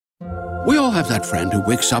We all have that friend who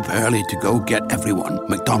wakes up early to go get everyone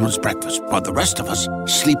McDonald's breakfast, while the rest of us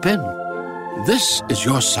sleep in. This is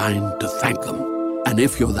your sign to thank them. And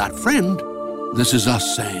if you're that friend, this is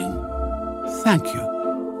us saying thank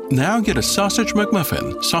you. Now get a sausage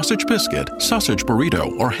McMuffin, sausage biscuit, sausage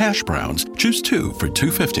burrito, or hash browns. Choose 2 for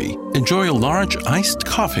 $2.50. Enjoy a large iced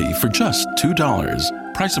coffee for just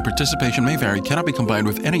 $2. Price and participation may vary. Cannot be combined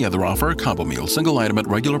with any other offer or combo meal. Single item at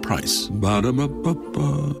regular price.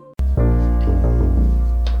 Ba-da-ba-ba-ba.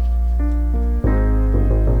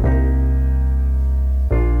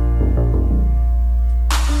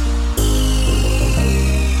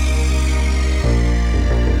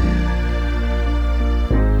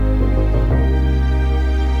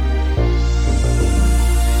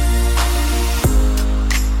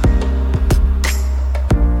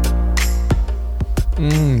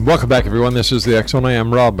 Welcome back, everyone. This is the X-Zone. I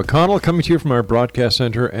am Rob McConnell, coming to you from our broadcast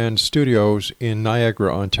center and studios in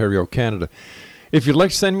Niagara, Ontario, Canada. If you'd like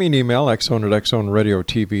to send me an email,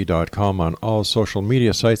 xzone@xzoneradiotv.com, on all social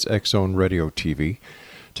media sites, X-Zone Radio TV.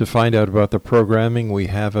 To find out about the programming we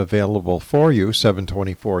have available for you,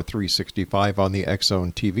 7/24/365 on the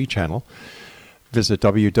X-Zone TV channel, visit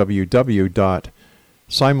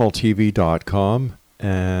www.simultv.com,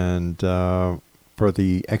 and for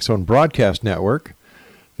the X-Zone Broadcast Network,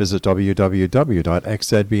 visit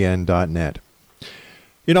www.xzbn.net.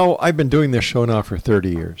 You know, I've been doing this show now for 30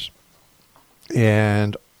 years,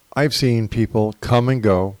 and I've seen people come and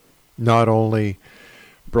go, not only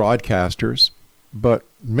broadcasters, but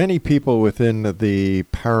many people within the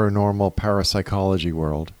paranormal parapsychology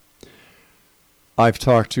world. I've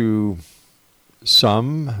talked to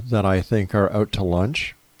some that I think are out to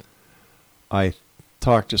lunch. I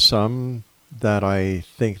talked to some that I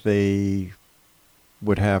think they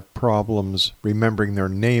would have problems remembering their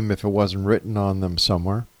name if it wasn't written on them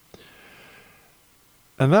somewhere.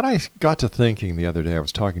 And then I got to thinking the other day, I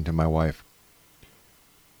was talking to my wife,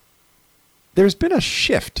 there's been a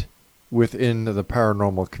shift within the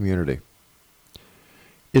paranormal community.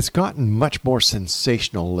 It's gotten much more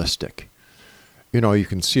sensationalistic. You know, you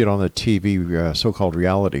can see it on the TV, so-called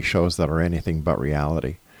reality shows that are anything but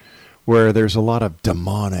reality, where there's a lot of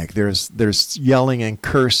demonic, there's yelling and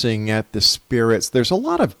cursing at the spirits. There's a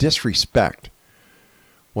lot of disrespect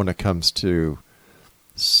when it comes to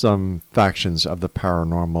some factions of the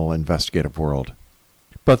paranormal investigative world.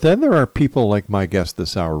 But then there are people like my guest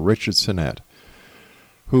this hour, Richard Sinnett,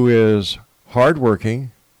 who is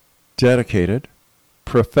hardworking, dedicated,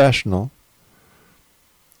 professional,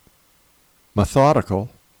 methodical,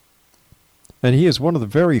 and he is one of the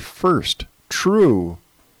very first true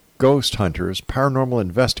ghost hunters, paranormal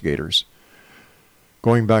investigators,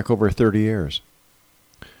 going back over 30 years.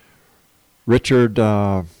 Richard,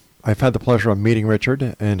 I've had the pleasure of meeting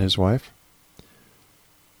Richard and his wife.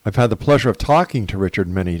 I've had the pleasure of talking to Richard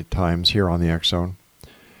many times here on the X-Zone.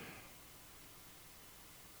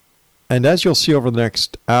 And as you'll see over the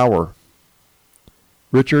next hour,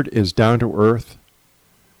 Richard is down to earth,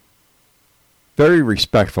 very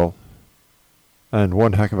respectful, and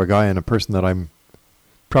one heck of a guy, and a person that I'm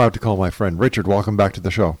proud to call my friend. Richard, welcome back to the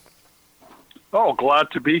show. Oh, glad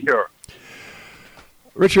to be here.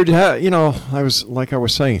 Richard, you know, I was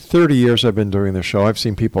saying, 30 years I've been doing this show. I've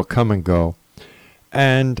seen people come and go.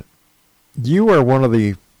 And you are one of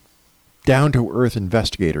the down-to-earth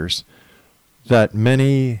investigators that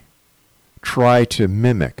many try to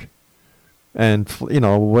mimic. And, you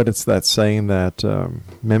know, what it's that saying that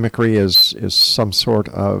mimicry is some sort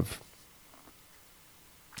of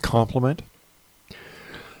compliment?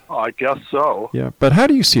 I guess so. Yeah, but how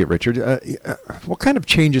do you see it, Richard? What kind of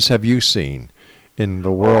changes have you seen in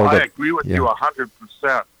the world? I agree with you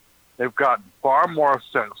 100%. They've gotten far more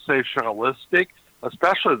sensationalistic,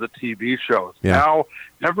 especially the TV shows. Yeah. Now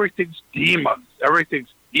everything's demons,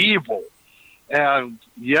 everything's evil. And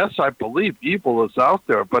yes, I believe evil is out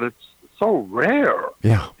there, but it's so rare.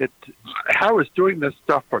 Yeah. I was doing this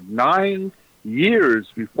stuff for 9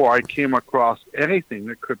 years before I came across anything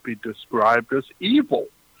that could be described as evil.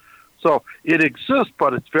 So it exists,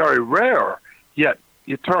 but it's very rare. Yet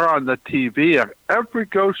you turn on the TV and every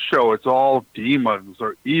ghost show, it's all demons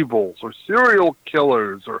or evils or serial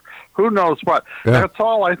killers or who knows what. Yeah. That's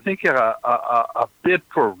all, I think, a bid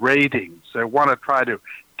for ratings. They want to try to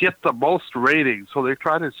get the most ratings, so they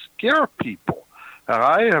try to scare people. And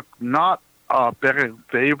I have not been in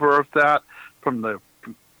favor of that from the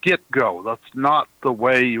get-go. That's not the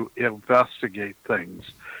way you investigate things.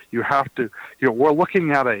 You have to, we're looking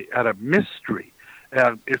at a mystery.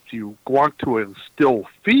 And if you want to instill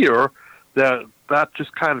fear, that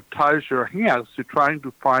just kind of ties your hands to trying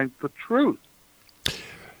to find the truth.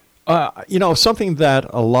 Something that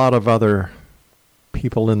a lot of other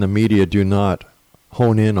people in the media do not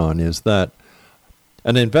hone in on is that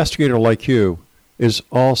an investigator like you is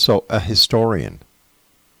also a historian.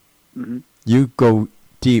 Mm-hmm. You go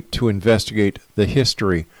deep to investigate the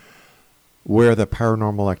history where the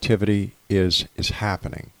paranormal activity is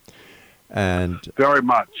happening. And very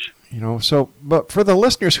much. But for the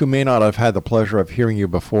listeners who may not have had the pleasure of hearing you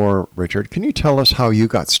before, Richard, can you tell us how you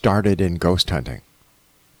got started in ghost hunting?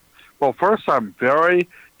 Well, first, I'm very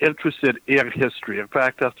interested in history. In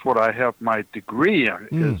fact, that's what I have my degree in,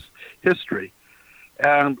 is history.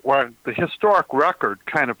 And when the historic record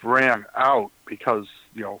kind of ran out, because,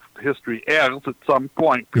 history ends at some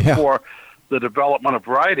point before the development of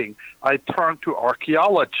writing, I turned to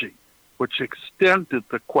archaeology, which extended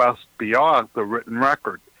the quest beyond the written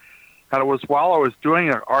record. And it was while I was doing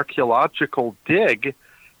an archaeological dig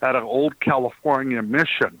at an old California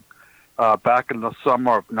mission back in the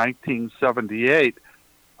summer of 1978,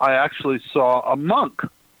 I actually saw a monk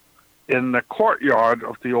in the courtyard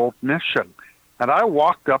of the old mission. And I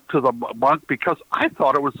walked up to the monk because I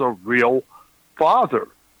thought it was a real father,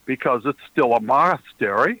 because it's still a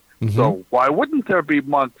monastery. Mm-hmm. So why wouldn't there be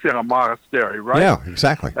monks in a monastery, right? Yeah,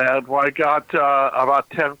 exactly. And when I got about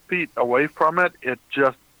 10 feet away from it, it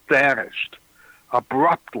just vanished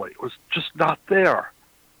abruptly. It was just not there.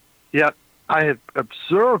 Yet I had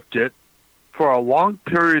observed it for a long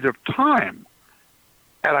period of time,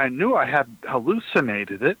 and I knew I had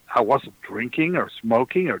hallucinated it. I wasn't drinking or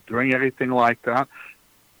smoking or doing anything like that.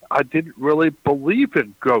 I didn't really believe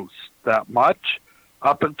in ghosts that much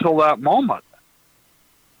up until that moment.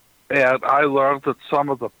 And I learned that some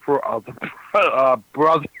of the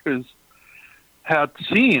brothers had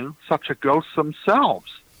seen such a ghost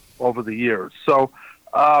themselves over the years. So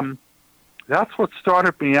that's what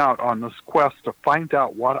started me out on this quest to find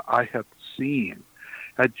out what I had seen.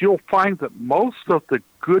 And you'll find that most of the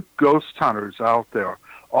good ghost hunters out there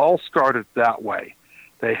all started that way.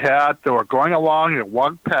 They were going along in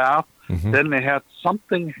one path, then they had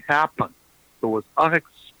something happen that was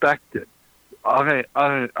unexpected,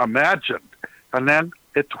 unimagined, and then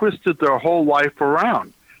it twisted their whole life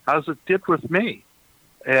around, as it did with me.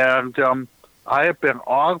 And I have been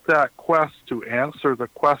on that quest to answer the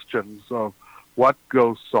questions of what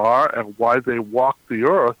ghosts are and why they walk the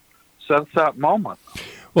earth since that moment.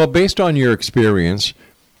 Well, based on your experience,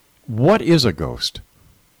 what is a ghost?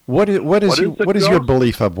 What is your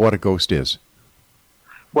belief of what a ghost is?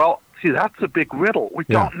 Well, see, that's a big riddle. We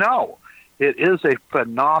don't know. It is a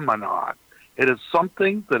phenomenon. It is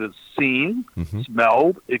something that is seen,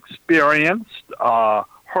 smelled, experienced,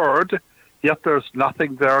 heard, yet there's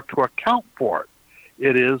nothing there to account for it.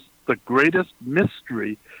 It is the greatest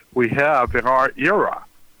mystery we have in our era.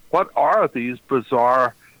 What are these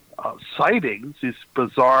bizarre sightings, these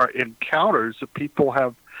bizarre encounters that people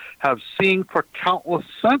have seen for countless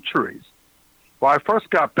centuries? When I first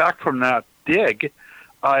got back from that dig,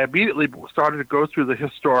 I immediately started to go through the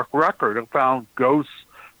historic record and found ghosts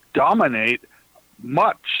dominate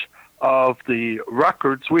much of the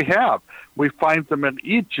records we have. We find them in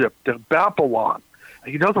Egypt and Babylon.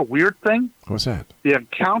 And you know the weird thing? What's that? The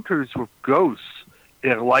encounters with ghosts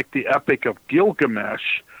in, like, the Epic of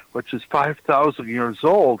Gilgamesh, which is 5,000 years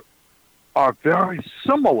old, are very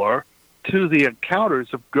similar to the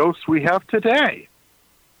encounters of ghosts we have today.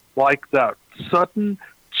 Like that sudden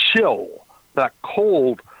chill, that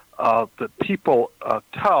cold that people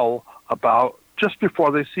tell about just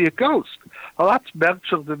before they see a ghost. Well, that's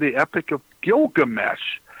mentioned in the Epic of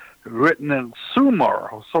Gilgamesh, written in Sumer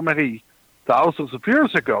so many thousands of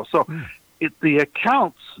years ago. So the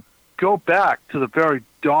accounts go back to the very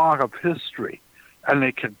dawn of history, and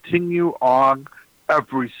they continue on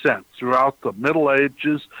ever since, throughout the Middle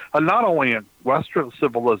Ages, and not only in Western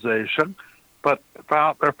civilization, but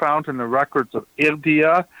they're found in the records of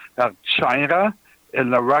India and China, in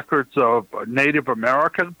the records of Native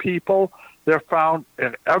American people. They're found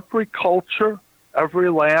in every culture, every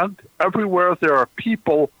land, everywhere there are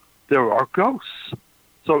people, there are ghosts.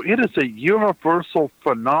 So it is a universal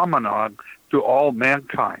phenomenon to all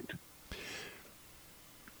mankind.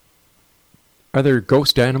 Are there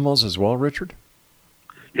ghost animals as well, Richard?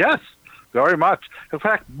 Yes, very much. In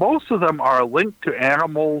fact, most of them are linked to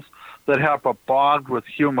animals that have a bond with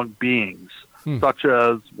human beings, such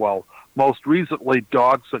as, well, most recently,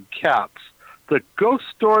 dogs and cats. The ghost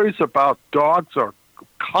stories about dogs are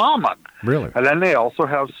common. Really? And then they also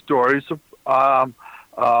have stories of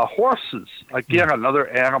horses. Again, another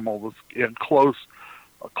animal that's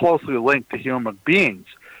closely linked to human beings.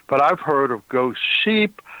 But I've heard of ghost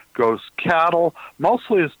sheep, ghost cattle.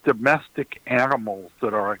 Mostly it's domestic animals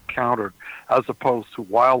that are encountered as opposed to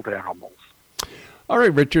wild animals. All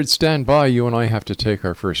right, Richard, stand by. You and I have to take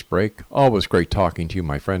our first break. Always great talking to you,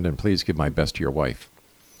 my friend, and please give my best to your wife.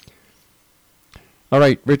 All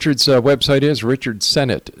right, Richard's website is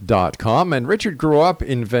richardsenate.com, and Richard grew up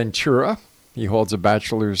in Ventura. He holds a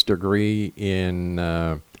bachelor's degree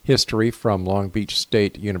in history from Long Beach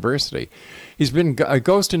State University. He's been a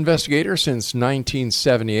ghost investigator since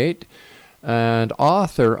 1978 and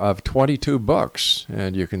author of 22 books,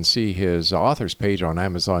 and you can see his author's page on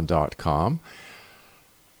Amazon.com.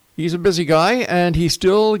 He's a busy guy, and he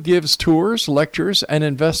still gives tours, lectures, and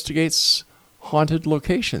investigates haunted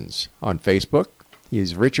locations on Facebook.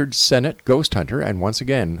 He's Richard Sennett, Ghost Hunter, and once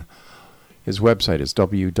again, his website is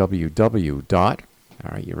www. All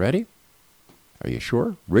right, you ready? Are you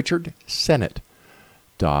sure?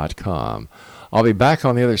 richardsennett.com. I'll be back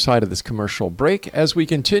on the other side of this commercial break as we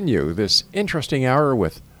continue this interesting hour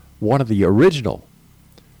with one of the original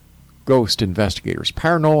ghost investigators,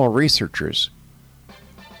 paranormal researchers.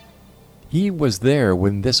 He was there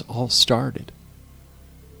when this all started.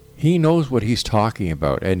 He knows what he's talking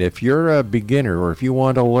about. And if you're a beginner or if you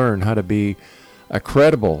want to learn how to be a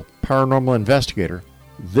credible paranormal investigator,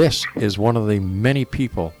 this is one of the many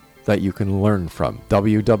people that you can learn from.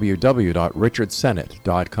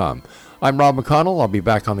 www.richardsennett.com. I'm Rob McConnell. I'll be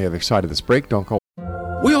back on the other side of this break. Don't go.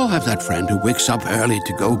 We all have that friend who wakes up early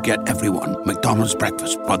to go get everyone McDonald's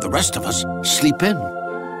breakfast, while the rest of us sleep in.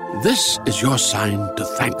 This is your sign to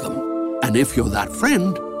thank them. And if you're that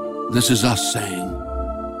friend, this is us saying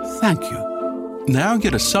thank you. Now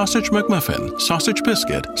get a sausage McMuffin, sausage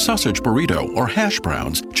biscuit, sausage burrito, or hash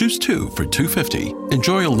browns. Choose 2 for $2.50.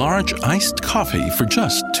 Enjoy a large iced coffee for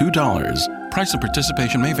just $2. Price and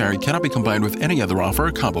participation may vary. Cannot be combined with any other offer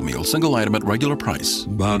or combo meal. Single item at regular price.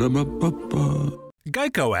 Ba-da-ba-ba-ba.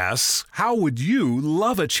 Geico asks, how would you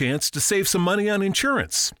love a chance to save some money on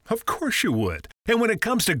insurance? Of course you would. And when it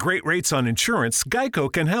comes to great rates on insurance,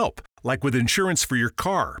 Geico can help. Like with insurance for your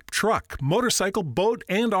car, truck, motorcycle, boat,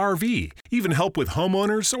 and RV. Even help with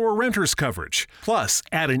homeowners or renters coverage. Plus,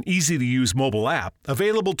 add an easy-to-use mobile app,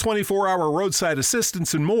 available 24-hour roadside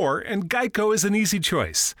assistance, and more, and Geico is an easy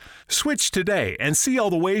choice. Switch today and see all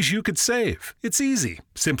the ways you could save. It's easy.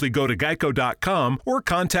 Simply go to geico.com or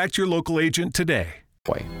contact your local agent today.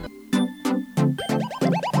 Boy.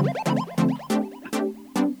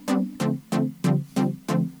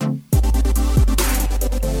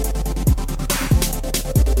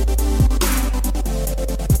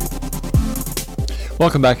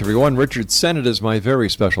 Welcome back, everyone. Richard Sennett is my very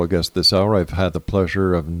special guest this hour. I've had the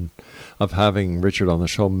pleasure of having Richard on the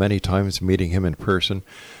show many times, meeting him in person.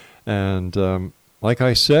 And like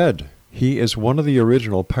I said, he is one of the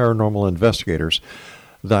original paranormal investigators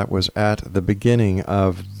that was at the beginning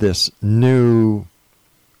of this new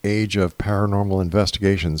age of paranormal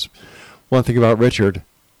investigations. One thing about Richard,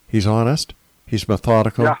 he's honest, he's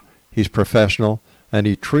methodical, he's professional, and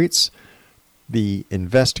he treats the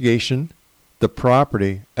investigation, the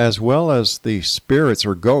property, as well as the spirits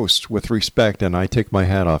or ghosts with respect, and I take my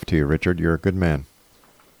hat off to you, Richard. You're a good man.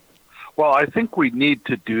 Well, I think we need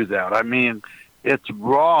to do that. I mean, it's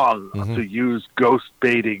wrong to use ghost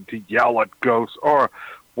baiting to yell at ghosts, or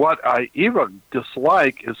what I even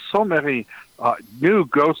dislike is so many new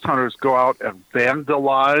ghost hunters go out and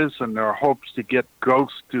vandalize in their hopes to get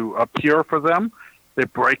ghosts to appear for them. They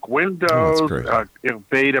break windows,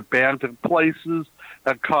 invade abandoned places,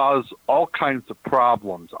 and cause all kinds of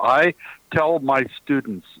problems. I tell my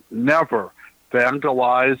students, never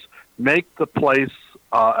vandalize. Make the place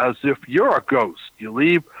as if you're a ghost. You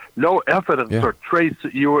leave no evidence or trace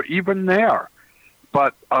that you were even there.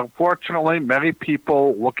 But unfortunately, many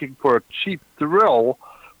people looking for a cheap thrill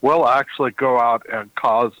will actually go out and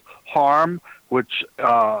cause harm, which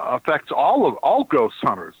affects all ghost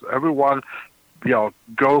hunters. Everyone,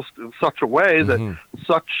 goes in such a way that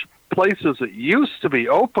such places that used to be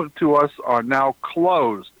open to us are now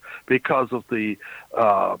closed because of the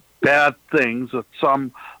bad things that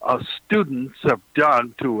some students have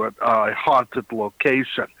done to a haunted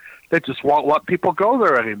location. They just won't let people go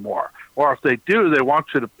there anymore. Or if they do, they want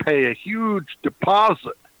you to pay a huge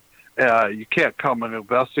deposit. You can't come and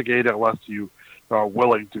investigate unless you are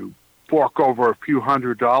willing to fork over a few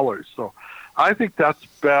 $100s. So I think that's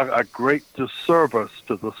been a great disservice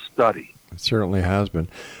to the study. It certainly has been.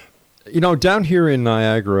 Down here in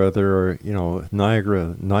Niagara, there are,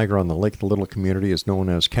 Niagara on the Lake, the little community is known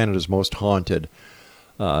as Canada's most haunted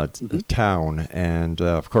town. And,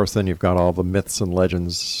 of course, then you've got all the myths and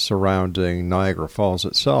legends surrounding Niagara Falls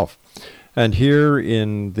itself. And here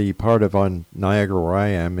in the part of Niagara where I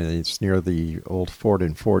am, it's near the old fort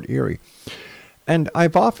in Fort Erie. And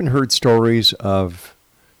I've often heard stories of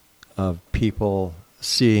people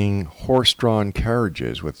seeing horse-drawn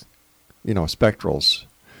carriages with, spectrals.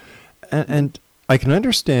 And I can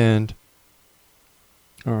understand,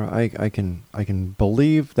 or I can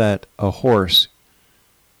believe that a horse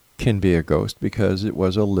can be a ghost because it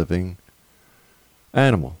was a living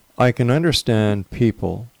animal. I can understand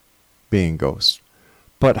people being ghosts.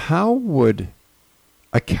 But how would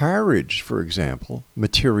a carriage, for example,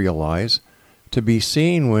 materialize to be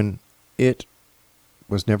seen when it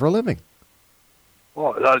was never living?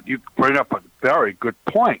 Well, you bring up a very good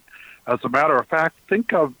point. As a matter of fact,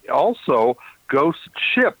 think of also ghost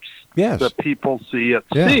ships that people see at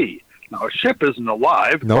sea. Now, a ship isn't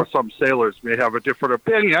alive. Nope. Or some sailors may have a different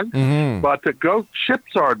opinion, but the ghost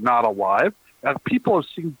ships are not alive, and people have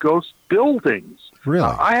seen ghost buildings. Really?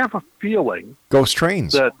 I have a feeling ghost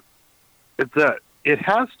trains that it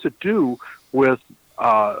has to do with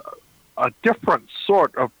a different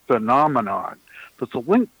sort of phenomenon. There's a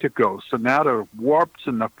link to ghosts, and that are warps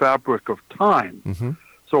in the fabric of time. Mm-hmm.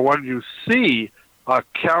 So when you see a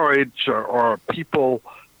carriage or people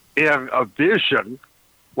in a vision,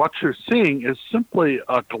 what you're seeing is simply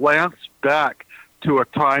a glance back to a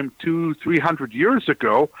time 200-300 years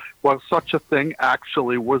ago when such a thing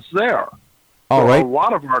actually was there. All so right. A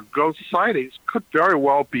lot of our ghost sightings could very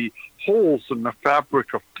well be holes in the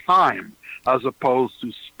fabric of time as opposed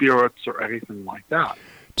to spirits or anything like that.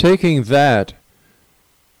 Taking that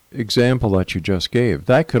example that you just gave,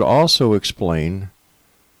 that could also explain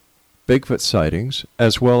Bigfoot sightings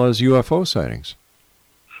as well as UFO sightings.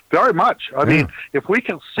 Very much. I mean, if we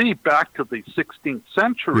can see back to the 16th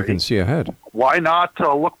century, you can see ahead. Why not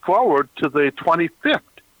look forward to the 25th?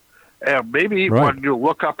 And maybe when you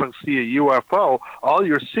look up and see a UFO, all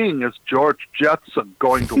you're seeing is George Jetson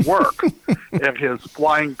going to work in his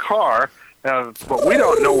flying car. But we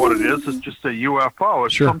don't know what it is. It's just a UFO.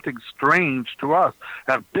 It's something strange to us.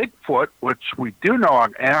 And Bigfoot, which we do know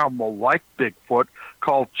an animal like Bigfoot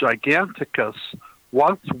called Giganticus,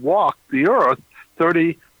 once walked the earth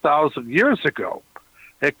 30,000 years ago.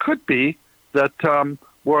 It could be that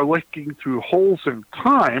we're looking through holes in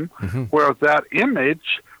time where that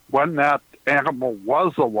image, when that animal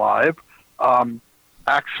was alive,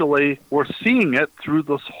 actually we're seeing it through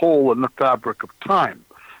this hole in the fabric of time.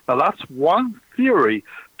 Now, that's one theory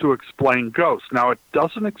to explain ghosts. Now, it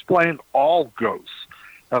doesn't explain all ghosts.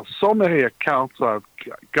 Now, so many accounts I've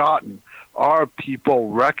gotten are people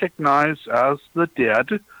recognized as the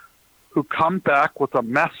dead who come back with a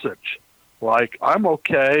message like, I'm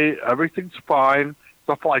okay, everything's fine,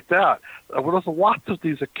 stuff like that. Well, there's lots of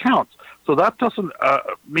these accounts. So that doesn't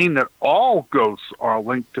mean that all ghosts are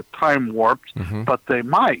linked to time warps, but they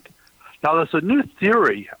might. Now, there's a new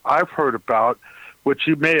theory I've heard about, which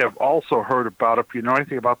you may have also heard about if you know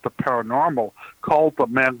anything about the paranormal, called the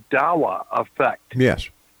Mandela effect. Yes.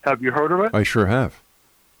 Have you heard of it? I sure have.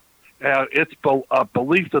 And it's a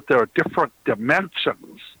belief that there are different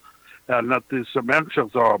dimensions, and that these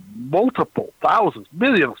dimensions are multiple, thousands,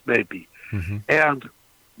 millions maybe. And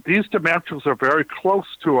these dimensions are very close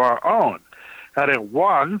to our own. And in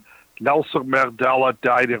one, Nelson Mandela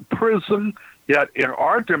died in prison, yet in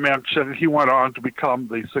our dimension, he went on to become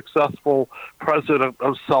the successful president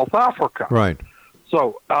of South Africa. Right.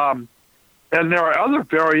 So, and there are other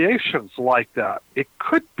variations like that. It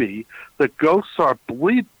could be that ghosts are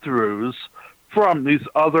bleed-throughs from these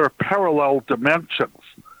other parallel dimensions,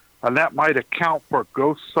 and that might account for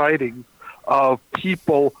ghost sightings of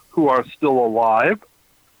people who are still alive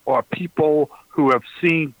or people who have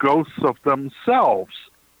seen ghosts of themselves.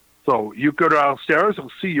 So you go downstairs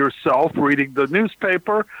and see yourself reading the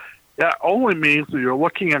newspaper. That only means that you're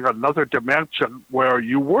looking at another dimension where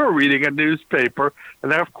you were reading a newspaper.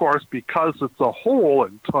 And then, of course, because it's a hole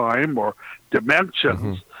in time or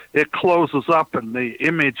dimensions, it closes up and the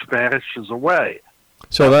image vanishes away.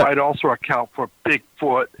 So that might also account for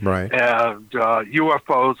Bigfoot and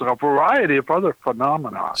UFOs and a variety of other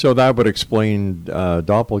phenomena. So that would explain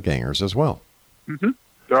doppelgangers as well.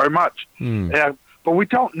 Very much. But we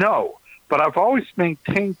don't know. But I've always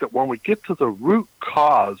maintained that when we get to the root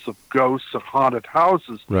cause of ghosts and haunted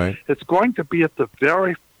houses, it's going to be at the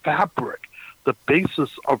very fabric, the basis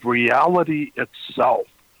of reality itself.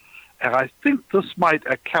 And I think this might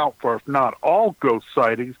account for, if not all ghost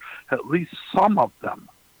sightings, at least some of them.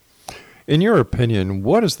 In your opinion,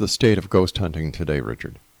 what is the state of ghost hunting today,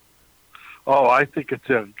 Richard? Oh, I think it's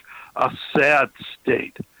in a sad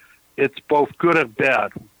state. It's both good and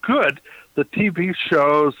bad. Good, the TV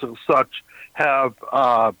shows and such have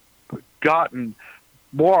gotten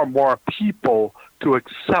more and more people to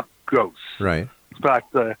accept ghosts. Right. In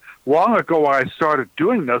fact, long ago when I started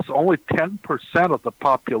doing this, only 10% of the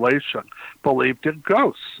population believed in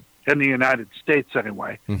ghosts, in the United States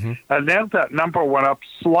anyway. Mm-hmm. And then that number went up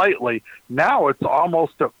slightly. Now it's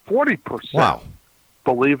almost at 40%. Wow.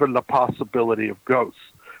 Believe in the possibility of ghosts,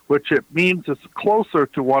 which it means it's closer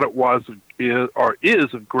to what it was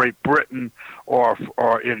is in Great Britain or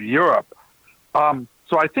in Europe.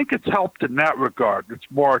 So I think it's helped in that regard. It's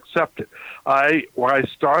more accepted. When I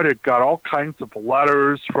started, got all kinds of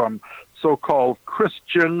letters from so-called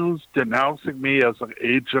Christians denouncing me as an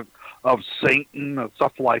agent of Satan and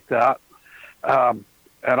stuff like that. And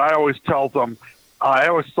I always tell them, I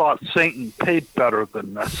always thought Satan paid better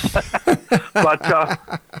than this. But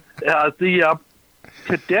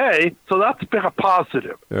today, so that's been a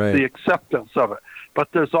positive, right. The acceptance of it.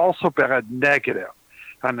 But there's also been a negative.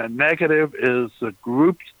 And the negative is the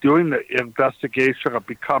groups doing the investigation are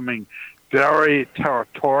becoming very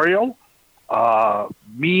territorial,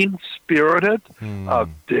 mean-spirited,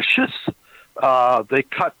 vicious. They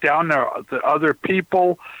cut down the other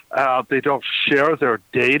people. They don't share their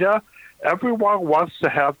data. Everyone wants to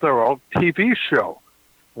have their own TV show.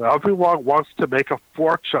 Everyone wants to make a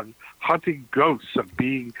fortune hunting ghosts and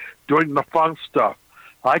doing the fun stuff.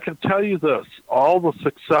 I can tell you this, all the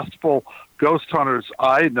successful ghost hunters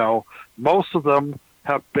I know, most of them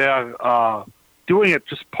have been doing it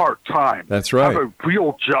just part-time. That's right. Have a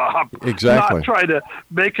real job. Exactly. Not trying to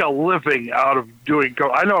make a living out of doing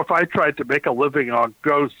ghosts. I know if I tried to make a living on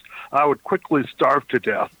ghosts, I would quickly starve to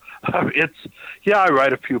death. I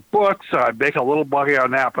write a few books, and I make a little money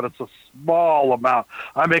on that, but it's a small amount.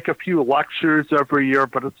 I make a few lectures every year,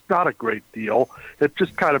 but it's not a great deal. It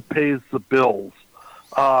just kind of pays the bills.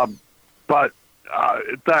 But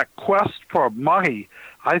that quest for money,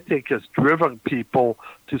 I think, has driven people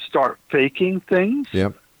to start faking things.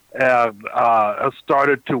 Yep. And has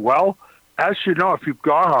started to, as you know, if you've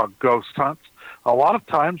gone on ghost hunts, a lot of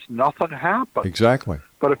times nothing happens. Exactly.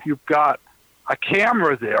 But if you've got a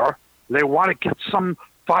camera there, they want to get some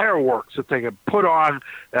fireworks that they can put on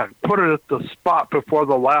and put it at the spot before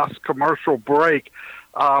the last commercial break.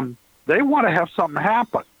 They want to have something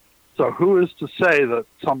happen. So who is to say that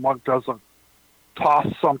someone doesn't toss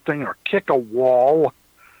something or kick a wall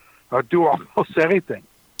or do almost anything?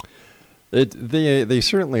 They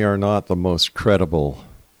certainly are not the most credible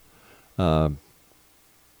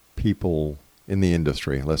people in the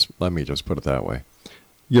industry. Let me just put it that way.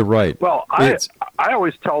 You're right. Well, I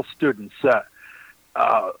always tell students that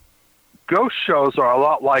ghost shows are a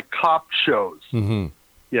lot like cop shows. Mm-hmm.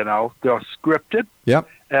 You know, they're scripted. Yep.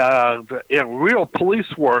 And in real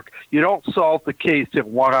police work, you don't solve the case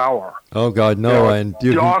in 1 hour. Oh, God, no. And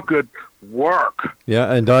dogged work.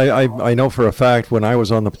 Yeah, and I know for a fact when I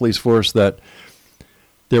was on the police force that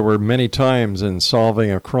there were many times in solving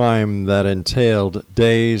a crime that entailed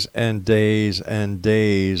days and days and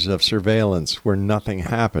days of surveillance where nothing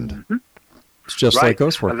happened. Mm-hmm. It's just like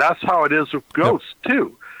ghost work. And that's how it is with ghosts,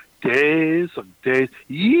 too. Days and days,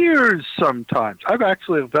 years sometimes. I've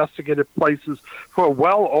actually investigated places for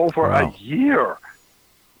well over a year.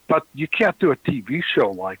 But you can't do a TV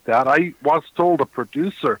show like that. I once told a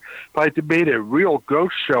producer if I made a real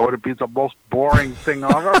ghost show, it would be the most boring thing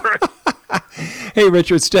on earth. Hey,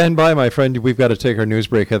 Richard, stand by, my friend. We've got to take our news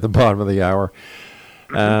break at the bottom of the hour.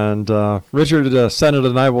 And Richard Sennett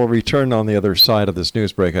and I will return on the other side of this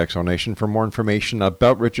news break, Exonation. For more information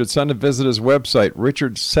about Richard Sennett, visit his website,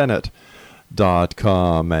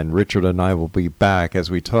 richardsennett.com. And Richard and I will be back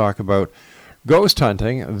as we talk about ghost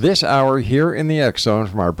hunting this hour here in the X Zone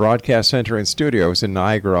from our broadcast center and studios in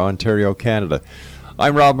Niagara, Ontario, Canada.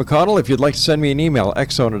 I'm Rob McConnell. If you'd like to send me an email,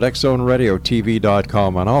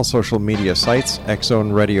 xzone@xzoneradiotv.com, on all social media sites,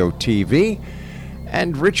 Xzone Radio TV.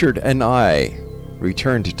 And Richard and I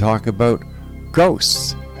return to talk about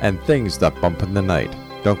ghosts and things that bump in the night.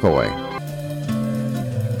 Don't go away.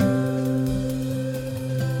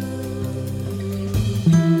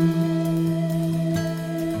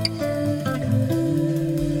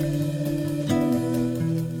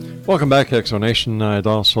 Welcome back, Exonation. I'd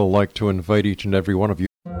also like to invite each and every one of you.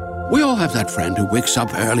 We all have that friend who wakes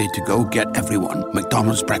up early to go get everyone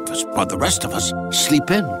McDonald's breakfast, while the rest of us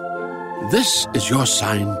sleep in. This is your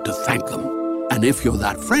sign to thank them. And if you're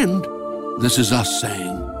that friend, this is us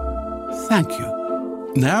saying thank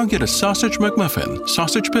you. Now get a sausage McMuffin,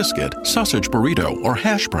 sausage biscuit, sausage burrito, or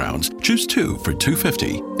hash browns. Choose 2 for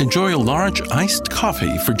 $2.50. Enjoy a large iced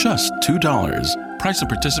coffee for just $2. Price and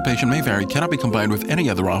participation may vary. Cannot be combined with any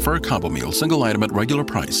other offer or combo meal. Single item at regular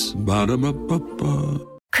price. Ba-da-ba-ba-ba.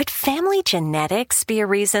 Could family genetics be a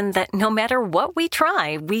reason that no matter what we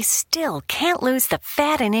try, we still can't lose the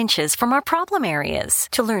fat and inches from our problem areas?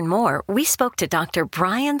 To learn more, we spoke to Dr.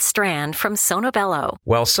 Brian Strand from Sonobello.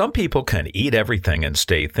 While some people can eat everything and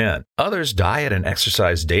stay thin, others diet and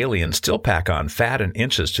exercise daily and still pack on fat and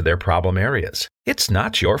inches to their problem areas. It's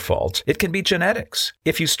not your fault. It can be genetics.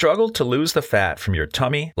 If you struggle to lose the fat from your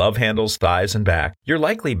tummy, love handles, thighs, and back, you're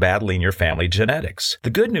likely battling your family genetics. The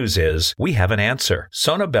good news is we have an answer.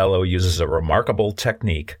 Sonobello uses a remarkable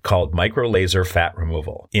technique called microlaser fat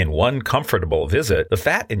removal. In one comfortable visit, the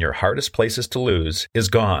fat in your hardest places to lose is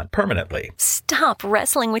gone permanently. Stop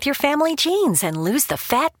wrestling with your family genes and lose the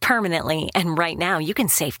fat permanently. And right now, you can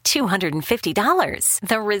save $250.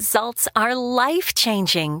 The results are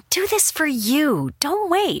life-changing. Do this for you. Don't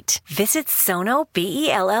wait. Visit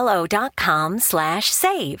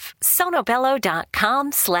sonobello.com/save.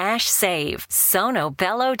 sonobello.com/save.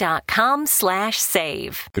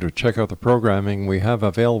 sonobello.com/save. To check out the programming we have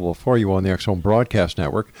available for you on the X Zone Broadcast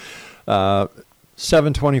Network.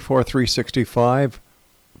 724 365,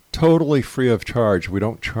 totally free of charge. We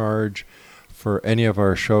don't charge for any of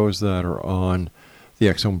our shows that are on the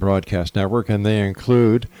X Zone Broadcast Network, and they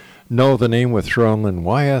include Know the Name with Ronlyn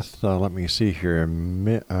Wyeth. Let me see here.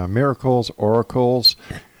 Miracles, Oracles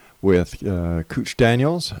with Cooch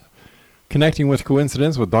Daniels. Connecting with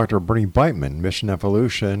Coincidence with Dr. Bernie Beitman. Mission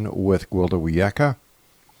Evolution with Gwilda Wiyaka.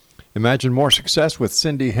 Imagine More Success with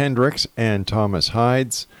Cindy Hendricks and Thomas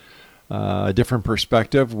Hides. A Different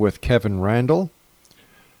Perspective with Kevin Randall.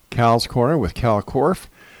 Cal's Corner with Cal Korf.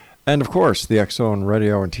 And, of course, the X Zone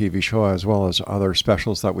radio and TV show, as well as other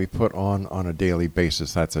specials that we put on a daily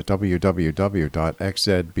basis. That's at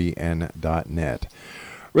www.xzbn.net.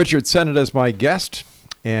 Richard Sennett is my guest,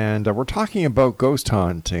 and we're talking about ghost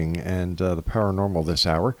hunting and the paranormal this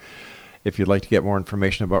hour. If you'd like to get more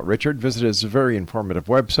information about Richard, visit his very informative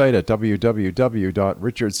website at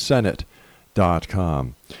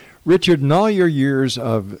www.richardsennett.com. Richard, in all your years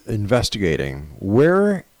of investigating,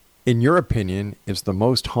 where, in your opinion, is the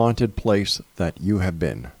most haunted place that you have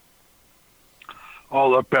been?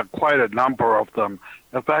 Oh, there have been quite a number of them.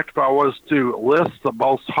 In fact, if I was to list the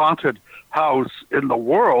most haunted house in the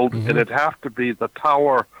world, it'd have to be the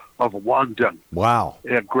Tower of London. Wow.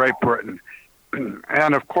 In Great Britain.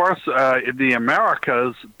 And, of course, in the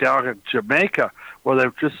Americas, down in Jamaica, where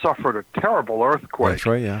they've just suffered a terrible earthquake. That's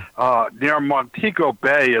right, yeah. Near Montego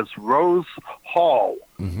Bay is Rose Hall,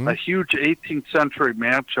 a huge 18th century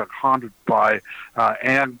mansion haunted by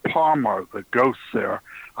Anne Palmer, the ghost there.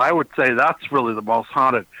 I would say that's really the most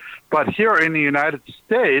haunted. But here in the United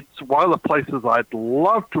States, one of the places I'd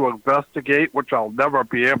love to investigate, which I'll never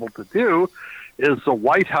be able to do, is the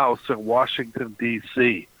White House in Washington,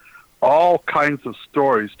 D.C. All kinds of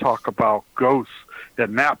stories talk about ghosts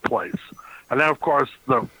in that place. And then, of course,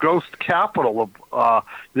 the ghost capital of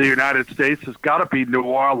the United States has got to be New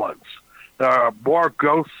Orleans. There are more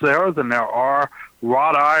ghosts there than there are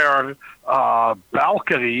wrought iron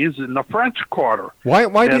balconies in the French Quarter. Why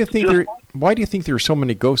do you think there are so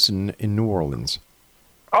many ghosts in New Orleans?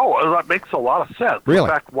 Oh, that makes a lot of sense. Really? In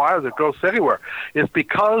fact, why are there ghosts anywhere? It's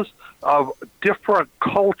because of different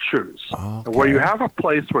cultures, where you have a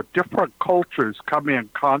place where different cultures come in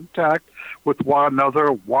contact with one another,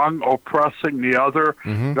 one oppressing the other.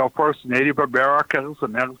 You know, first Native Americans,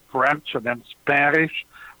 and then French, and then Spanish,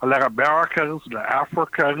 and then Americans, and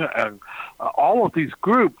African, and all of these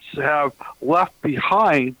groups have left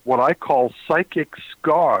behind what I call psychic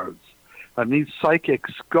scars. And these psychic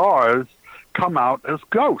scars come out as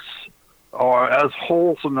ghosts, or as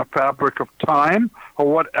holes in the fabric of time,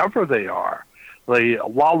 or whatever they are. The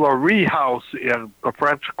Lalaurie house in the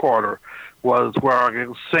French Quarter was where an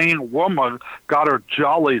insane woman got her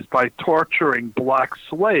jollies by torturing black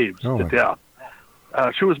slaves to death.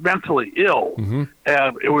 She was mentally ill,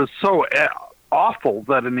 and it was so awful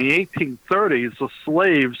that in the 1830s, the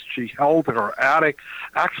slaves she held in her attic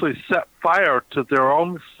actually set fire to their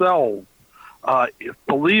own cells,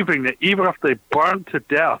 believing that even if they burned to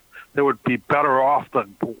death, they would be better off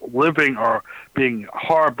than living or being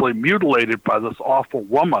horribly mutilated by this awful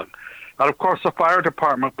woman. And, of course, the fire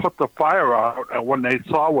department put the fire out, and when they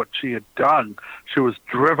saw what she had done, she was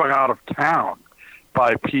driven out of town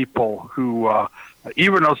by people who,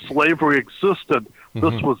 even though slavery existed,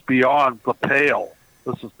 this was beyond the pale.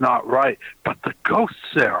 This is not right. But the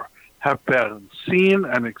ghosts there have been seen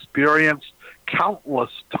and experienced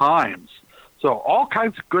countless times. So all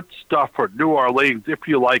kinds of good stuff for New Orleans, if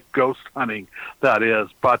you like ghost hunting, that is.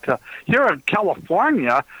 But here in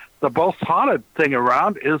California, the most haunted thing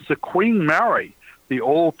around is the Queen Mary, the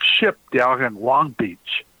old ship down in Long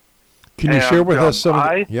Beach. Can you share with us some of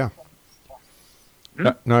the... Yeah.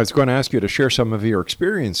 Now, I was going to ask you to share some of your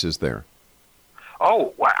experiences there.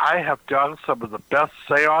 Oh, well, I have done some of the best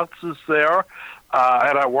seances there,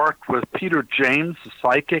 and I worked with Peter James, the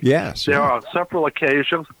psychic, there on several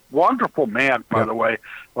occasions. Wonderful man, by the way,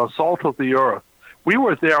 salt of the earth. We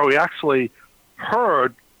were there. We actually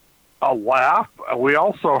heard a laugh. We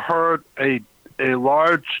also heard a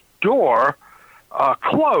large door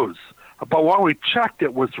close, but when we checked,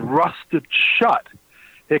 it was rusted shut.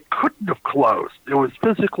 It couldn't have closed. It was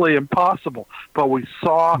physically impossible, but we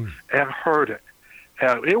saw and heard it.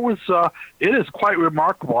 And it is quite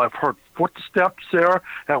remarkable. I've heard footsteps there.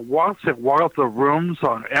 And once in one of the rooms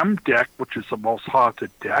on M deck, which is the most haunted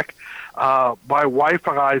deck, my wife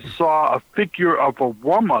and I saw a figure of a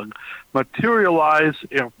woman materialize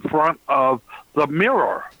in front of the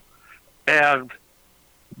mirror. And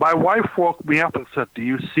my wife woke me up and said, "Do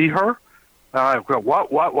you see her?" And I go, what?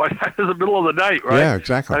 It's the middle of the night, right? Yeah,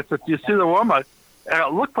 exactly. I said, "Do you see the woman?" And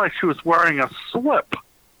it looked like she was wearing a slip,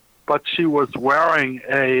 but she was wearing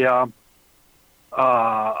a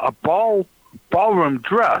ballroom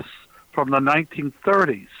dress from the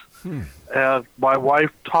 1930s. And my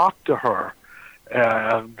wife talked to her,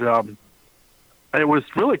 and it was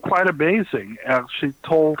really quite amazing. And she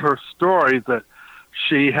told her story that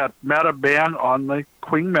she had met a man on the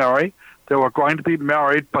Queen Mary. They were going to be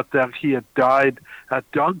married, but then he had died at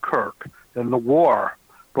Dunkirk in the war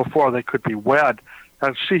before they could be wed.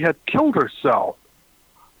 And she had killed herself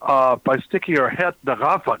by sticking her head in the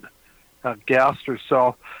oven and gassed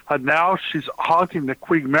herself. And now she's haunting the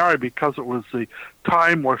Queen Mary because it was the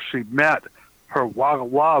time where she met her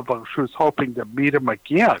one love, and she was hoping to meet him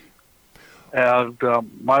again. And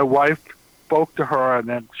my wife spoke to her, and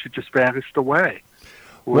then she just vanished away.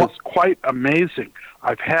 It was quite amazing.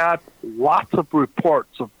 I've had lots of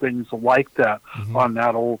reports of things like that on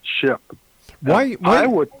that old ship. Why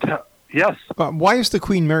yes. Why is the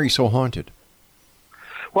Queen Mary so haunted?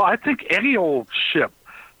 Well, I think any old ship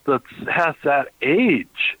that has that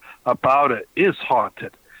age about it is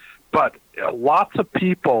haunted. But lots of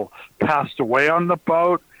people passed away on the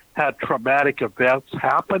boat, had traumatic events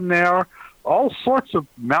happen there. All sorts of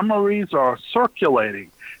memories are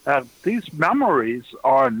circulating. And these memories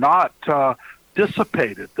are not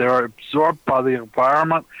dissipated. They're absorbed by the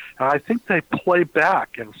environment, and I think they play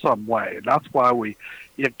back in some way. And that's why we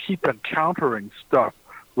keep encountering stuff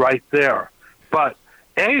right there. But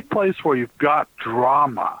any place where you've got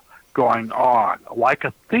drama going on, like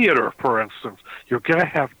a theater, for instance, you're going to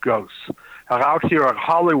have ghosts. And out here in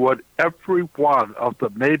Hollywood, every one of the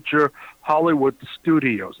major Hollywood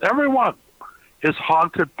studios, everyone is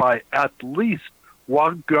haunted by at least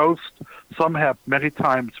one ghost. Some have many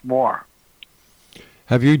times more.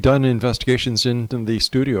 Have you done investigations in the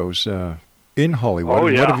studios in Hollywood? Oh,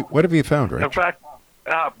 yeah. What have you found, Rich? In fact,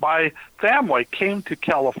 my family came to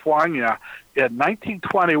California in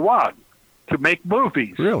 1921 to make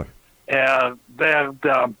movies. Really? And then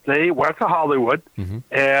they went to Hollywood,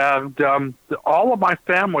 and all of my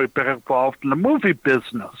family had been involved in the movie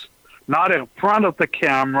business, not in front of the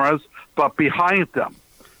cameras, but behind them.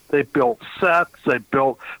 They built sets. In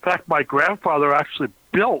fact, my grandfather actually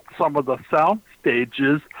built some of the sound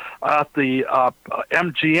stages at the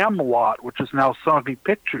MGM lot, which is now Sony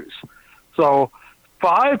Pictures. So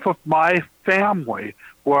 5 of my family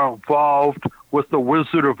were involved with the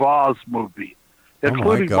Wizard of Oz movie,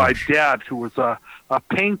 including my dad, who was a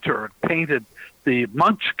painter and painted the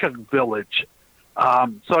Munchkin Village.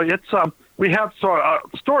 So it's we have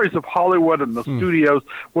stories of Hollywood and the studios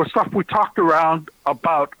were stuff we talked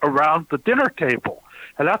about around the dinner table.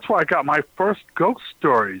 And that's where I got my first ghost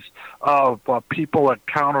stories of people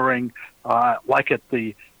encountering, like at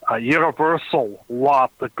the Universal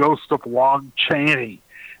lot, the ghost of Lon Chaney.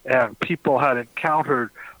 And people had encountered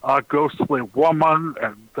a ghostly woman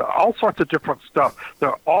and all sorts of different stuff. They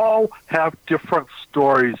all have different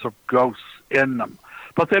stories of ghosts in them,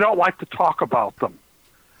 but they don't like to talk about them.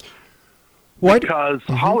 What? Because,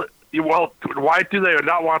 why do they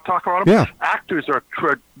not want to talk about them? Yeah. Actors are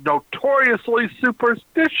notoriously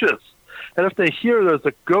superstitious. And if they hear there's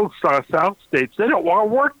a ghost on a soundstage, they don't want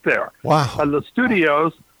to work there. Wow. And the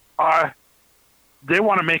studios they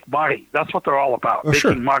want to make money. That's what they're all about,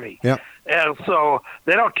 making money. Yeah. And so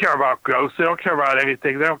they don't care about ghosts. They don't care about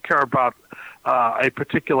anything. They don't care about a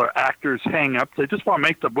particular actor's hang-ups. They just want to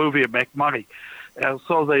make the movie and make money. And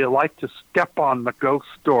so they like to step on the ghost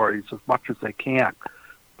stories as much as they can.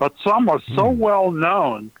 But some are so well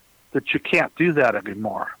known that you can't do that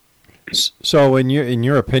anymore. So in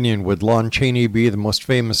your opinion, would Lon Chaney be the most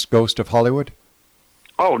famous ghost of Hollywood?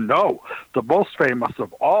 Oh, no. The most famous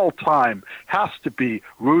of all time has to be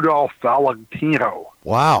Rudolph Valentino.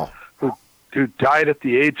 Wow. who died at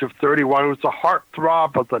the age of 31. He was a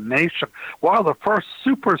heartthrob of the nation, one of the first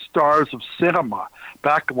superstars of cinema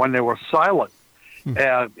back when they were silent.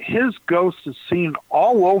 And his ghost is seen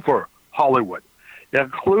all over Hollywood,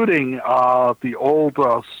 including the old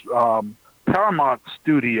Paramount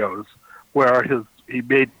studios where he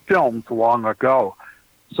made films long ago.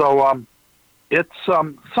 So it's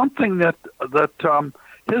something that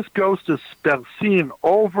his ghost has been seen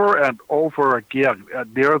over and over again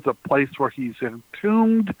near the place where he's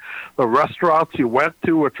entombed, the restaurants he went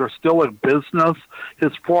to, which are still in business,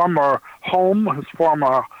 his former home, his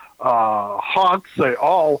former haunts. They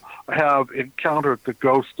all have encountered the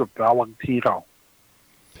ghost of Valentino.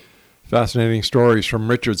 Fascinating stories from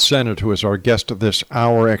Richard Sennett, who is our guest of this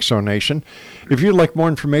hour, Exonation. If you'd like more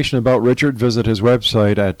information about Richard, visit his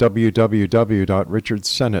website at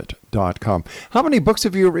www.richardsennett.com. How many books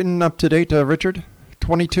have you written up to date, Richard?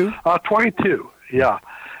 22? 22, yeah.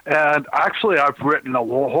 And actually, I've written a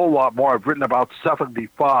whole lot more. I've written about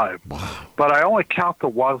 75. Wow. But I only count the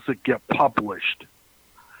ones that get published.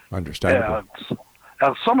 Understandable.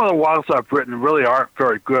 And some of the ones I've written really aren't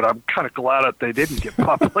very good. I'm kind of glad that they didn't get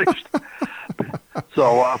published.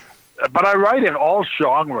 So, but I write in all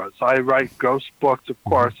genres. I write ghost books, of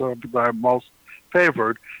course, they're most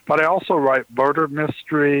favored. But I also write murder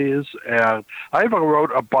mysteries, and I even wrote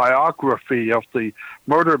a biography of the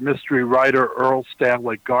murder mystery writer Earl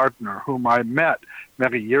Stanley Gardner, whom I met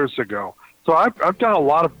many years ago. So I've done a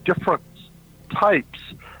lot of different types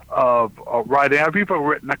of writing. I've even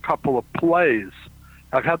written a couple of plays.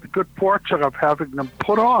 I've had the good fortune of having them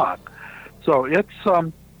put on. So it's,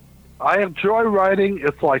 I enjoy writing.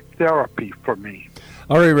 It's like therapy for me.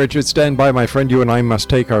 All right, Richard, stand by, my friend. You and I must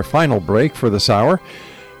take our final break for this hour.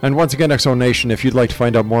 And once again, Exonation, if you'd like to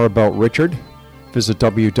find out more about Richard, visit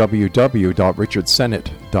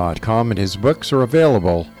www.richardsennett.com, and his books are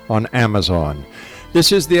available on Amazon.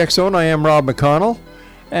 This is The Exxon. I am Rob McConnell,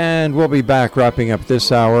 and we'll be back wrapping up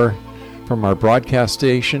this hour from our broadcast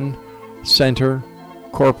station, center,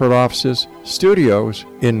 corporate offices, studios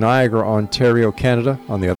in Niagara, Ontario, Canada.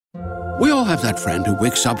 On the other. We all have that friend who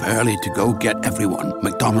wakes up early to go get everyone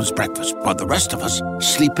McDonald's breakfast, while the rest of us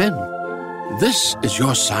sleep in. This is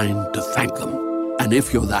your sign to thank them. And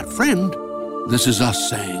if you're that friend, this is us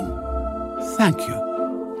saying thank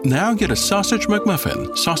you. Now get a sausage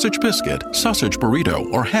McMuffin, sausage biscuit, sausage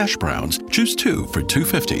burrito, or hash browns. Choose 2 for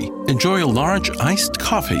 $2.50. Enjoy a large iced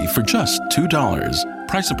coffee for just $2.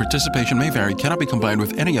 Price and participation may vary. Cannot be combined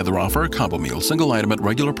with any other offer or combo meal. Single item at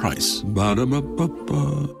regular price.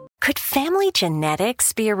 Ba-da-ba-ba-ba. Could family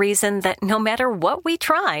genetics be a reason that no matter what we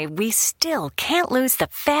try, we still can't lose the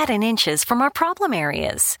fat and inches from our problem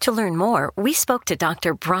areas? To learn more, we spoke to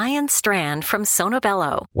Dr. Brian Strand from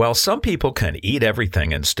Sonobello. While some people can eat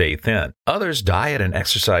everything and stay thin, others diet and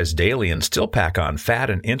exercise daily and still pack on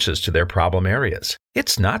fat and inches to their problem areas.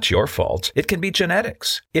 It's not your fault. It can be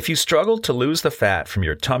genetics. If you struggle to lose the fat from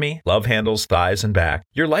your tummy, love handles, thighs, and back,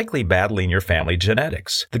 you're likely battling your family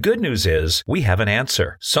genetics. The good news is we have an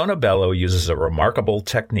answer. Sonobello uses a remarkable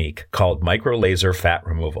technique called microlaser fat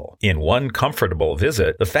removal. In one comfortable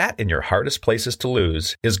visit, the fat in your hardest places to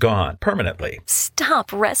lose is gone permanently.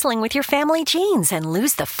 Stop wrestling with your family genes and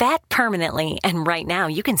lose the fat permanently. And right now,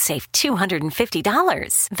 you can save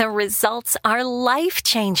 $250. The results are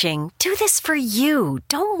life-changing. Do this for you.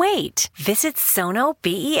 Don't wait. Visit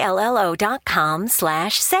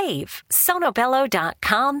sonobello.com/save.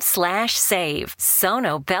 sonobello.com/save.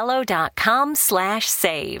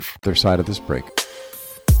 sonobello.com/save. Other side of this break.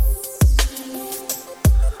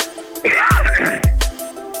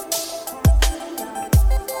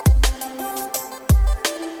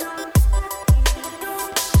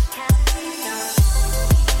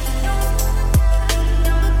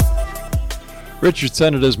 Richard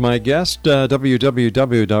Sennett is my guest,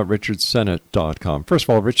 www.richardsennett.com. First of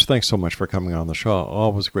all, Rich, thanks so much for coming on the show.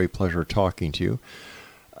 Always a great pleasure talking to you.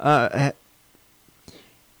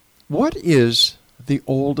 What is the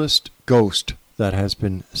oldest ghost that has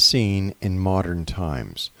been seen in modern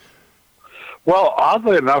times? Well,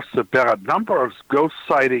 oddly enough, there have been a number of ghost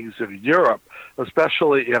sightings in Europe,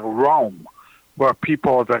 especially in Rome, where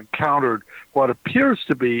people have encountered what appears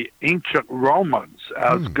to be ancient Romans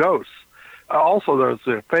as ghosts. Also, there's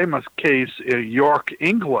a famous case in York,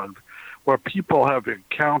 England, where people have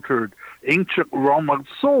encountered ancient Roman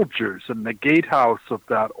soldiers in the gatehouse of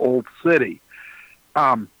that old city.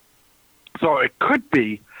 So it could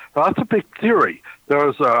be, that's a big theory.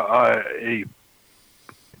 There's a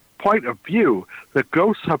point of view that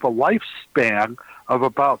ghosts have a lifespan of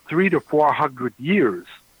about 300 to 400 years.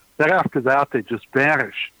 Then after that, they just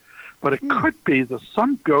vanish. But it could be that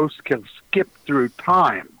some ghosts can skip through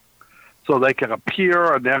time. So so they can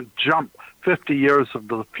appear and then jump 50 years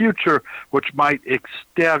into the future, which might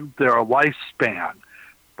extend their lifespan.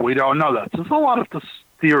 We don't know that. There's a lot of this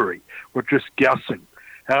theory. We're just guessing.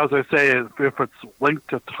 As I say, if it's linked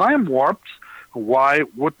to time warps, why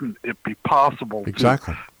wouldn't it be possible to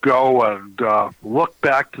go and look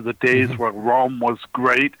back to the days when Rome was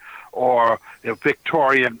great, or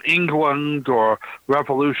Victorian England, or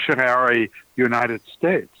revolutionary United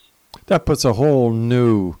States? That puts a whole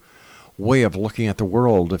new way of looking at the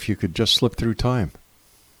world if you could just slip through time.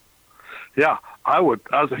 Yeah, I would,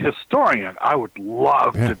 as a historian, I would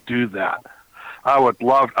love to do that. I wouldn't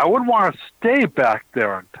want to stay back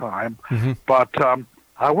there in time, but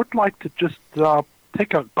I would like to just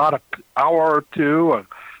take about an hour or two and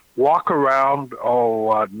walk around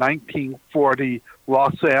 1940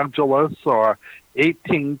 Los Angeles, or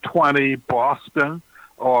 1820 Boston,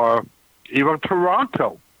 or even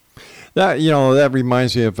Toronto. That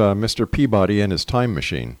reminds me of Mr. Peabody and his time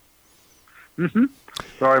machine.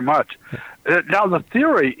 Very much. Now, the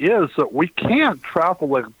theory is that we can't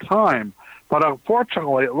travel in time, but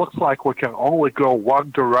unfortunately, it looks like we can only go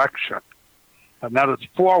one direction, and that is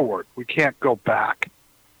forward. We can't go back.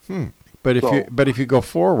 But if you go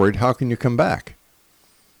forward, how can you come back?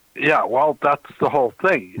 Yeah, well, that's the whole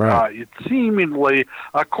thing. Right. It seemingly,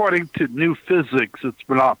 according to new physics, it's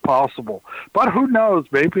not possible. But who knows?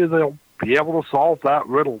 Maybe they'll be able to solve that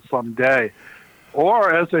riddle someday.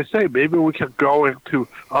 Or, as I say, maybe we can go into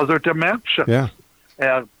other dimensions. Yeah.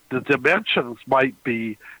 And the dimensions might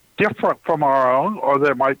be different from our own, or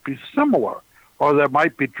they might be similar, or they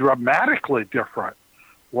might be dramatically different.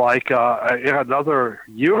 Like in another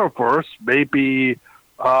universe, maybe,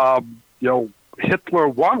 Hitler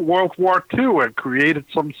won World War II and created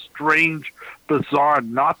some strange, bizarre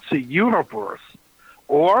Nazi universe.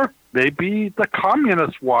 Or maybe the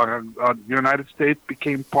communist won and the United States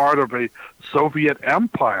became part of a Soviet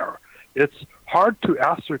empire. It's hard to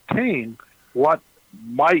ascertain what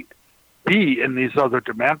might be in these other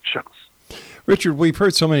dimensions. Richard, we've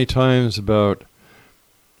heard so many times about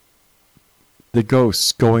the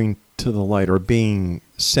ghosts going to the light or being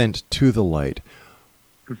sent to the light.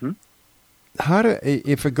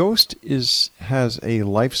 If a ghost has a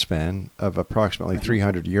lifespan of approximately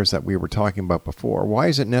 300 years that we were talking about before, why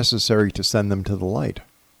is it necessary to send them to the light?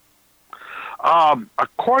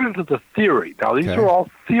 According to the theory, now these are all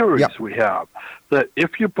theories we have, that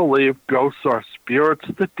if you believe ghosts are spirits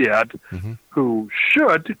of the dead who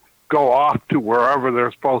should go off to wherever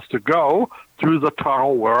they're supposed to go, through the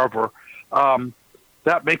tunnel, wherever,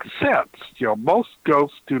 that makes sense. Most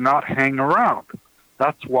ghosts do not hang around.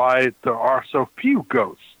 That's why there are so few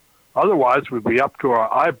ghosts. Otherwise, we'd be up to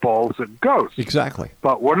our eyeballs in ghosts. Exactly.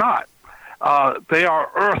 But we're not. They are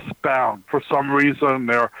earthbound for some reason.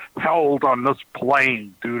 They're held on this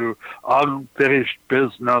plane due to unfinished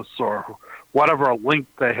business or whatever link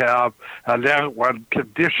they have. And then when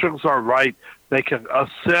conditions are right, they can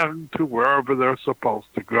ascend to wherever they're supposed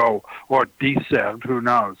to go, or descend, who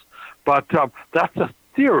knows. But that's a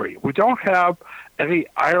theory. We don't have any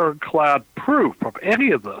ironclad proof of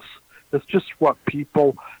any of this. It's just what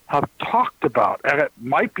people have talked about. And it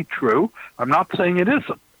might be true. I'm not saying it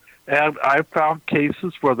isn't. And I've found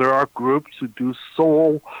cases where there are groups who do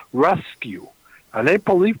soul rescue, and they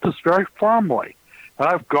believe this very firmly. And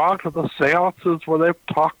I've gone to the seances where they've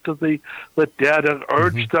talked to the dead and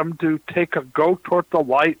urged them to go toward the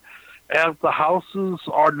light, and the houses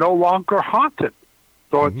are no longer haunted.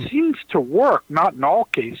 So it seems to work, not in all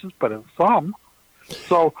cases, but in some.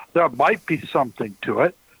 So there might be something to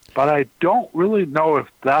it, but I don't really know if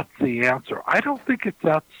that's the answer. I don't think it's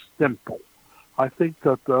that simple. I think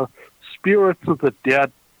that the spirits of the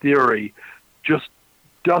dead theory just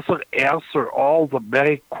doesn't answer all the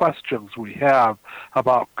many questions we have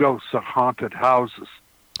about ghosts and haunted houses.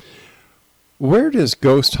 Where does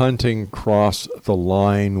ghost hunting cross the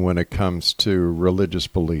line when it comes to religious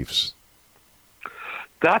beliefs?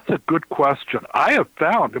 That's a good question. I have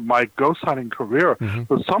found in my ghost hunting career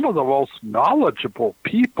that some of the most knowledgeable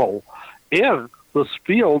people in this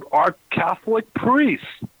field are Catholic priests.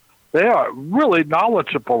 They are really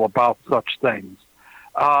knowledgeable about such things.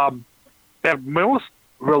 And most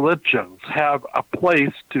religions have a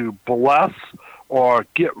place to bless or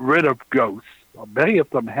get rid of ghosts. Many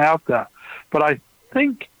of them have that. But I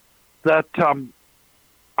think that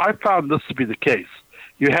I found this to be the case.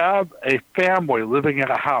 You have a family living in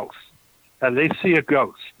a house, and they see a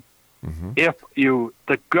ghost. If the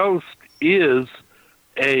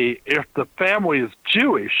family is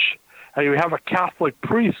Jewish, and you have a Catholic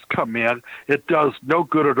priest come in, it does no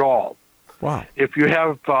good at all. Wow. If you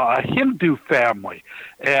have a Hindu family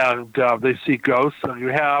and they see ghosts, and you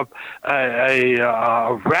have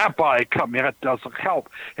a rabbi come in, it doesn't help.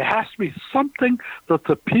 It has to be something that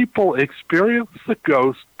the people experience the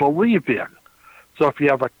ghost believe in. So if you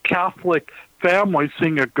have a Catholic family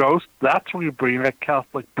seeing a ghost, that's when you bring in a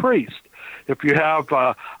Catholic priest. If you have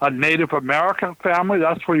a Native American family,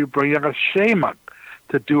 that's where you bring in a shaman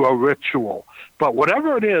to do a ritual. But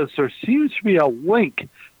whatever it is, there seems to be a link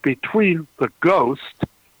between the ghost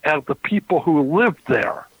and the people who live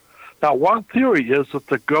there. Now, one theory is that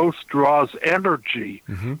the ghost draws energy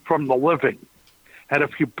from the living. And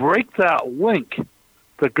if you break that link,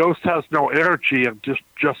 the ghost has no energy and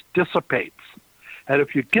just dissipates. And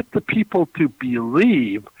if you get the people to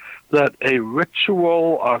believe that a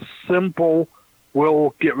ritual, a symbol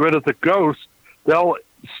will get rid of the ghost, they'll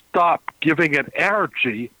stop giving it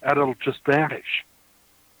energy and it'll just vanish.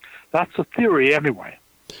 That's a theory anyway.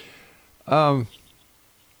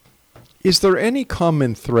 Is there any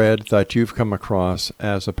common thread that you've come across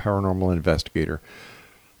as a paranormal investigator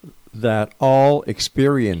that all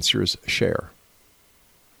experiencers share?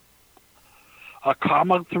 A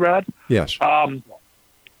common thread? Yes.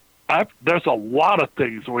 There's a lot of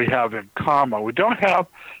things we have in common. We don't have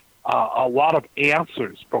a lot of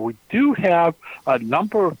answers, but we do have a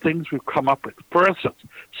number of things we've come up with. For instance,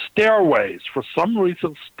 stairways. For some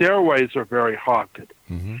reason, stairways are very haunted.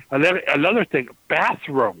 And then another thing,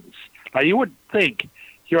 bathrooms. Now, you would think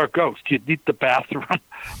you're a ghost, you'd need the bathroom,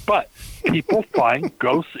 but people find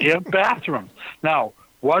ghosts in bathrooms. Now,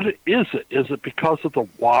 what is it? Is it because of the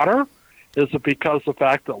water? Is it because of the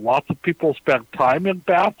fact that lots of people spend time in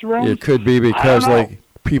bathrooms? It could be because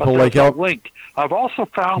people like a link. I've also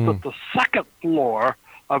found that the second floor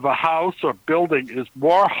of a house or building is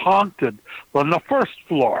more haunted than the first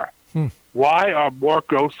floor. Why are more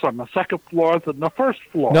ghosts on the second floor than the first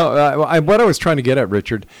floor? No, what I was trying to get at,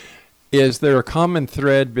 Richard, is there a common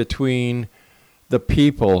thread between the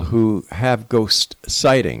people who have ghost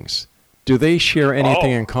sightings? Do they share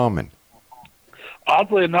anything in common?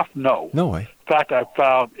 Oddly enough, no. No way. In fact, I've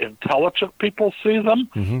found intelligent people see them,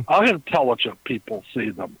 unintelligent people see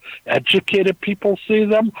them, educated people see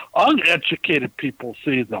them, uneducated people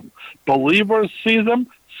see them, believers see them,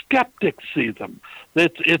 skeptics see them.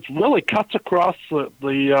 It really cuts across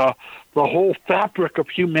the whole fabric of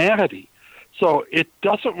humanity. So it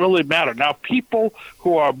doesn't really matter. Now, people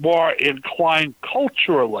who are more inclined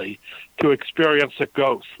culturally to experience a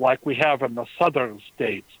ghost, like we have in the southern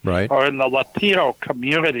states, or in the Latino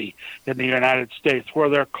community in the United States, where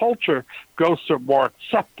their culture, ghosts are more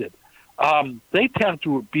accepted. They tend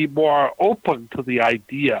to be more open to the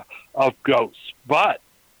idea of ghosts, but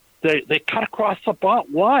they cut across the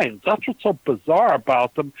lines. That's what's so bizarre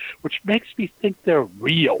about them, which makes me think they're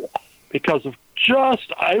real, because if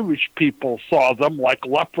just Irish people saw them like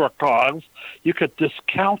leprechauns, you could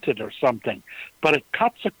discount it or something. But it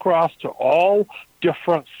cuts across to all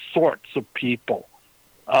different sorts of people.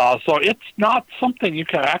 So it's not something you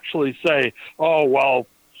can actually say, oh, well,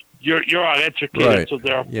 you're uneducated, so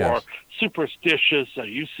therefore superstitious,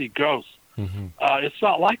 you see ghosts. It's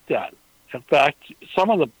not like that. In fact, some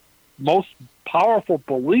of the most powerful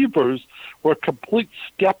believers were complete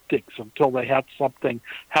skeptics until they had something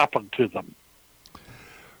happen to them.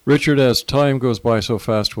 Richard, as time goes by so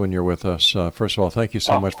fast when you're with us, first of all, thank you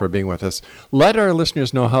so much for being with us. Let our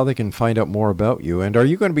listeners know how they can find out more about you. And are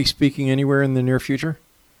you going to be speaking anywhere in the near future?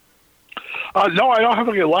 No, I don't have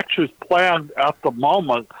any lectures planned at the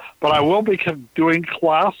moment, but I will be doing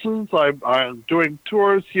classes. I'm doing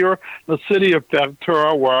tours here in the city of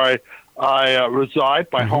Ventura, where I reside,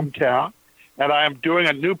 my hometown. And I am doing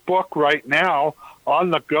a new book right now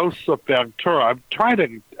on the ghosts of Ventura. I'm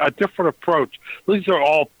trying a different approach. These are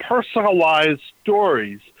all personalized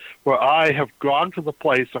stories where I have gone to the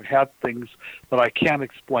place and had things that I can't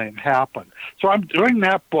explain happen. So I'm doing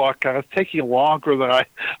that book, and it's taking longer than I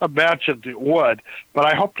imagined it would, but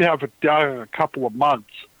I hope to have it done in a couple of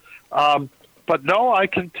months. But no, I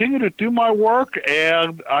continue to do my work,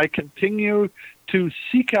 and I continue to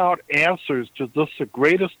seek out answers to this, the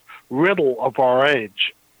greatest riddle of our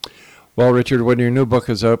age. Well, Richard, when your new book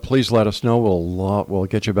is out, please let us know. We'll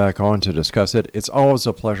get you back on to discuss it. It's always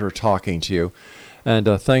a pleasure talking to you. And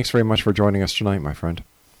thanks very much for joining us tonight, my friend.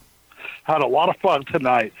 Had a lot of fun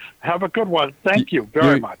tonight. Have a good one. Thank you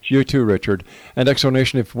very much. You too, Richard. And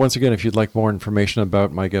Exonation, if you'd like more information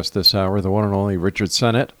about my guest this hour, the one and only Richard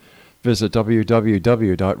Sennett, visit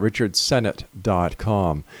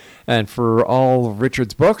www.richardsennett.com. And for all of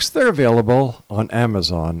Richard's books, they're available on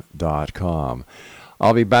Amazon.com.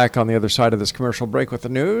 I'll be back on the other side of this commercial break with the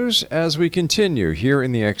news as we continue here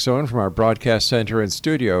in the X Zone from our broadcast center and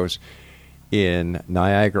studios in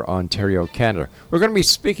Niagara, Ontario, Canada. We're going to be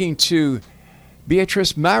speaking to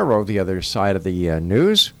Beatrice Marrow, the other side of the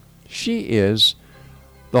news. She is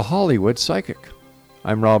the Hollywood psychic.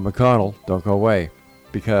 I'm Rob McConnell. Don't go away,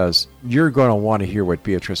 because you're going to want to hear what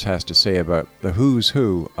Beatrice has to say about the who's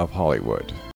who of Hollywood.